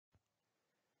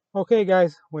Okay,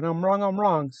 guys, when I'm wrong, I'm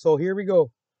wrong. So here we go.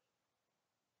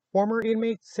 Former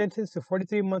inmate sentenced to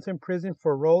 43 months in prison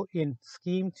for role in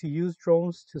scheme to use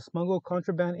drones to smuggle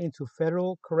contraband into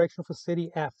federal correctional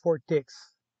facility at Fort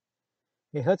Dix.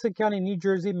 A Hudson County, New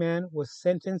Jersey man was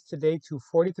sentenced today to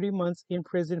 43 months in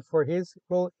prison for his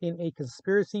role in a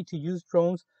conspiracy to use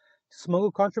drones to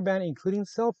smuggle contraband, including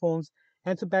cell phones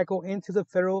and tobacco, into the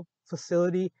federal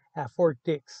facility at Fort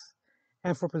Dix,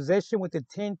 and for possession with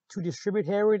intent to distribute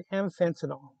heroin and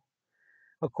fentanyl.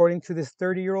 According to this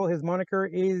 30-year-old, his moniker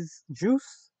is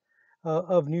Juice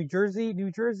of New Jersey.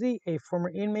 New Jersey, a former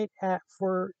inmate at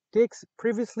Fort Dix,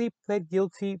 previously pled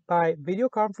guilty by video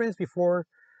conference before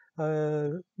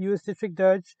U.S. District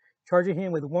Judge, charging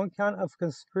him with one count of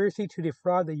conspiracy to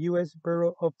defraud the U.S.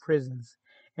 Bureau of Prisons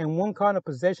and one count of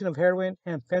possession of heroin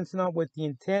and fentanyl with the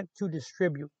intent to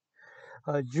distribute.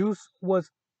 Juice was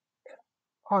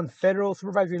on federal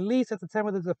supervised release at the time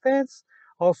of the offense,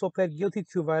 also pled guilty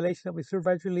to violation of a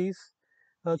supervised release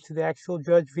to the actual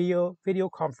judge via video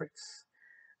conference.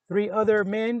 Three other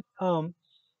men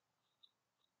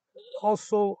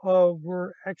also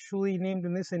were actually named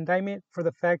in this indictment for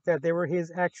the fact that they were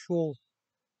his actual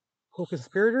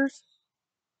co-conspirators.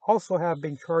 Also have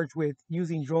been charged with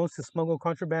using drones to smuggle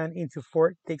contraband into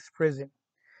Fort Dix prison.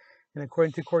 And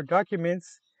according to court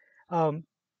documents,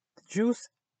 Juice,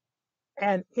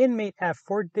 an inmate at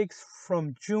Fort Dix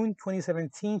from June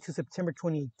 2017 to September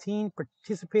 2018,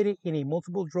 participated in a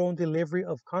multiple drone delivery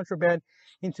of contraband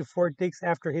into Fort Dix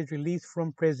after his release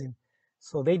from prison.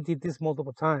 So they did this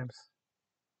multiple times.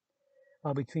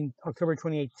 Between October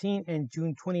 2018 and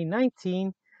June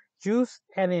 2019, Juice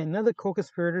and another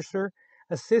co-conspirator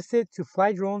assisted to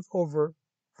fly drones over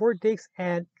Fort Dix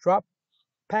and drop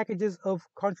packages of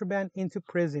contraband into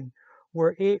prison,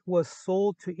 where it was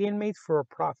sold to inmates for a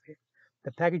profit.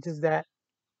 The packages that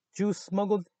Juice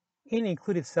smuggled in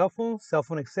included cell phones, cell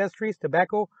phone accessories,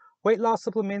 tobacco, weight loss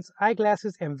supplements,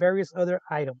 eyeglasses, and various other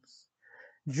items.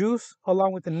 Juice,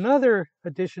 along with another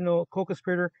additional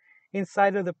co-conspirator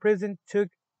inside of the prison, took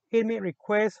inmate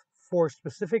requests for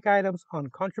specific items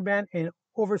on contraband and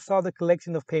oversaw the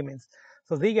collection of payments.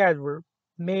 So these guys were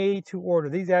made to order.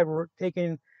 These guys were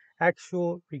taking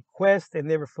actual requests and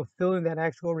they were fulfilling that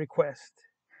actual request.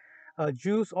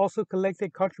 Juice also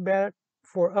collected contraband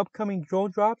for upcoming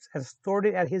drone drops and stored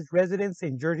it at his residence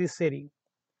in Jersey City.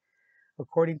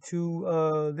 According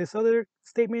to this other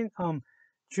statement,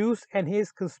 Juice and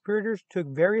his conspirators took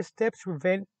various steps to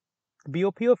prevent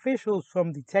BOP officials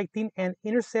from detecting and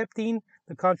intercepting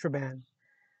the contraband.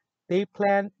 They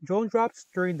planned drone drops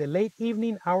during the late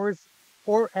evening hours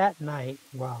or at night.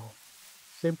 Wow,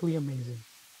 simply amazing.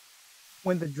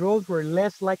 When the drones were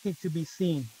less likely to be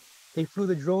seen, they flew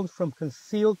the drones from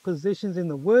concealed positions in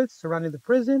the woods surrounding the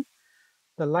prison.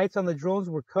 The lights on the drones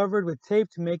were covered with tape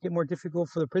to make it more difficult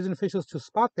for the prison officials to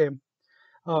spot them.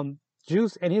 Um,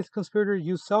 Juice and his conspirators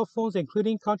used cell phones,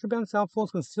 including contraband cell phones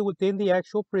concealed within the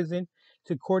actual prison,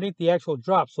 to coordinate the actual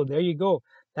drop. So there you go.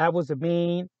 That was the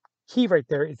main key right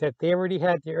there, is that they already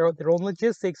had their own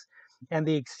logistics and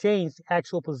they exchanged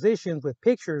actual positions with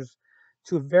pictures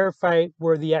to verify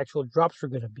where the actual drops were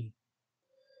going to be.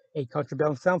 A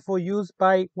contraband sample used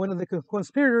by one of the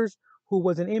conspirators, who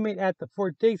was an inmate at the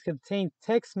Fort Dix, contained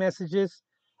text messages,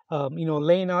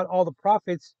 laying out all the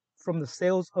profits from the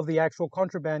sales of the actual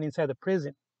contraband inside the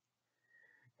prison.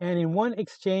 And in one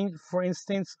exchange, for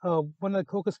instance, one of the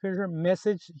co-conspirators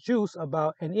messaged Juice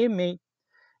about an inmate,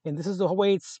 and this is the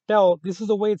way it's spelled. This is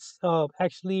the way it's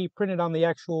actually printed on the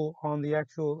actual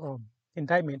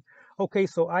indictment. Okay,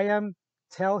 so I am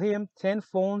tell him 10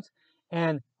 phones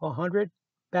and 100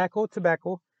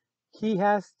 tobacco. He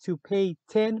has to pay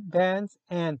 10 bands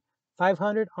and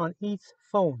 500 on each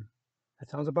phone. That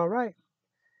sounds about right.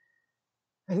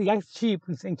 I think that's cheap.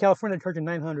 In California, they're charging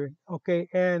 900. Okay,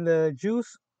 and the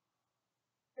Juice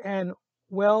and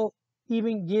well,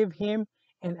 even give him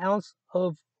an ounce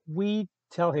of weed.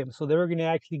 Tell him. So they were going to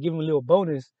actually give him a little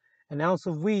bonus, an ounce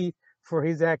of weed for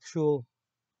his actual,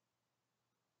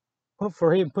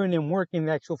 for him putting in work in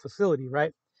the actual facility,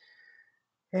 right?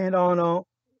 And on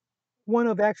one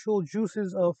of actual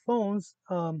Juice's phones,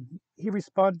 he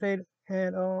responded,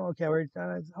 and okay,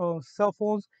 cell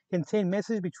phones contain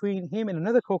messages between him and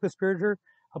another co-conspirator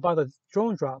about the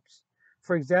drone drops.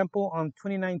 For example, on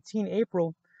 2019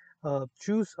 April,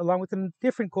 Juice, along with a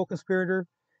different co-conspirator,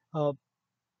 uh,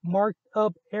 marked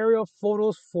up aerial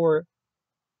photos for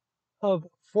of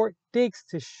Fort Dix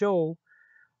to show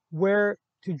where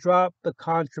to drop the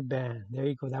contraband. There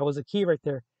you go. That was a key right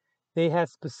there. They had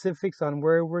specifics on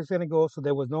where it was going to go, so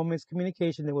there was no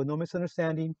miscommunication, there was no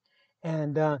misunderstanding,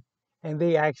 and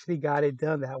they actually got it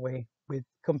done that way. with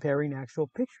comparing actual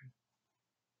pictures.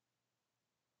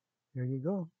 There you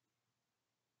go.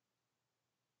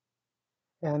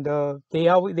 And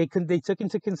they took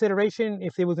into consideration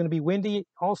if it was going to be windy.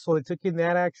 Also, they took in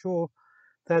that actual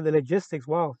that the logistics.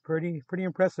 Wow, pretty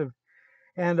impressive.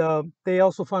 And they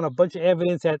also found a bunch of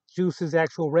evidence at Juice's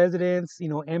actual residence. You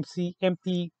know, empty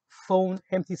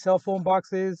cell phone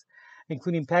boxes,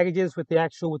 including packages with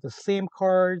the SIM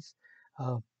cards,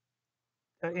 uh,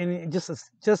 and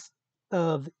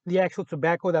the actual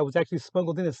tobacco that was actually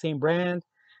smuggled in the same brand.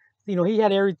 You know, he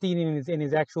had everything in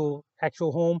his actual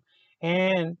home,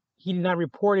 and he did not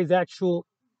report his actual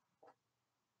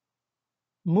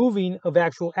moving of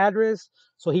actual address.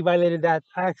 So he violated that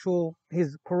actual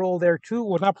his parole there too,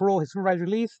 or not parole, his supervised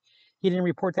release. He didn't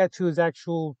report that to his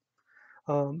actual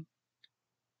um,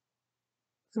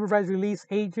 supervised release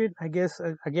agent. I guess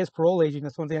parole agent.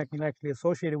 That's one thing I can actually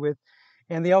associate it with.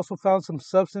 And they also found some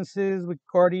substances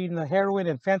regarding the heroin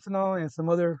and fentanyl and some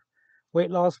other weight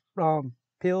loss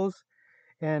pills.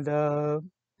 And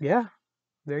yeah,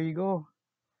 there you go.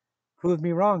 Proved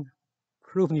me wrong.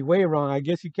 Proved me way wrong. I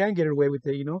guess you can get away with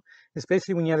it,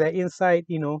 especially when you have that insight,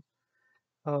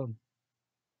 um,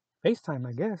 FaceTime,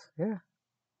 I guess. Yeah.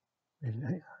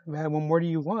 And, man, what more do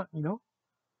you want,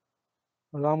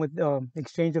 along with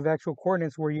exchange of actual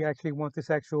coordinates where you actually want this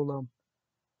actual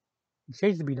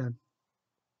exchange to be done.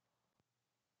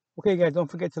 Okay, guys,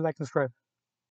 don't forget to like and subscribe.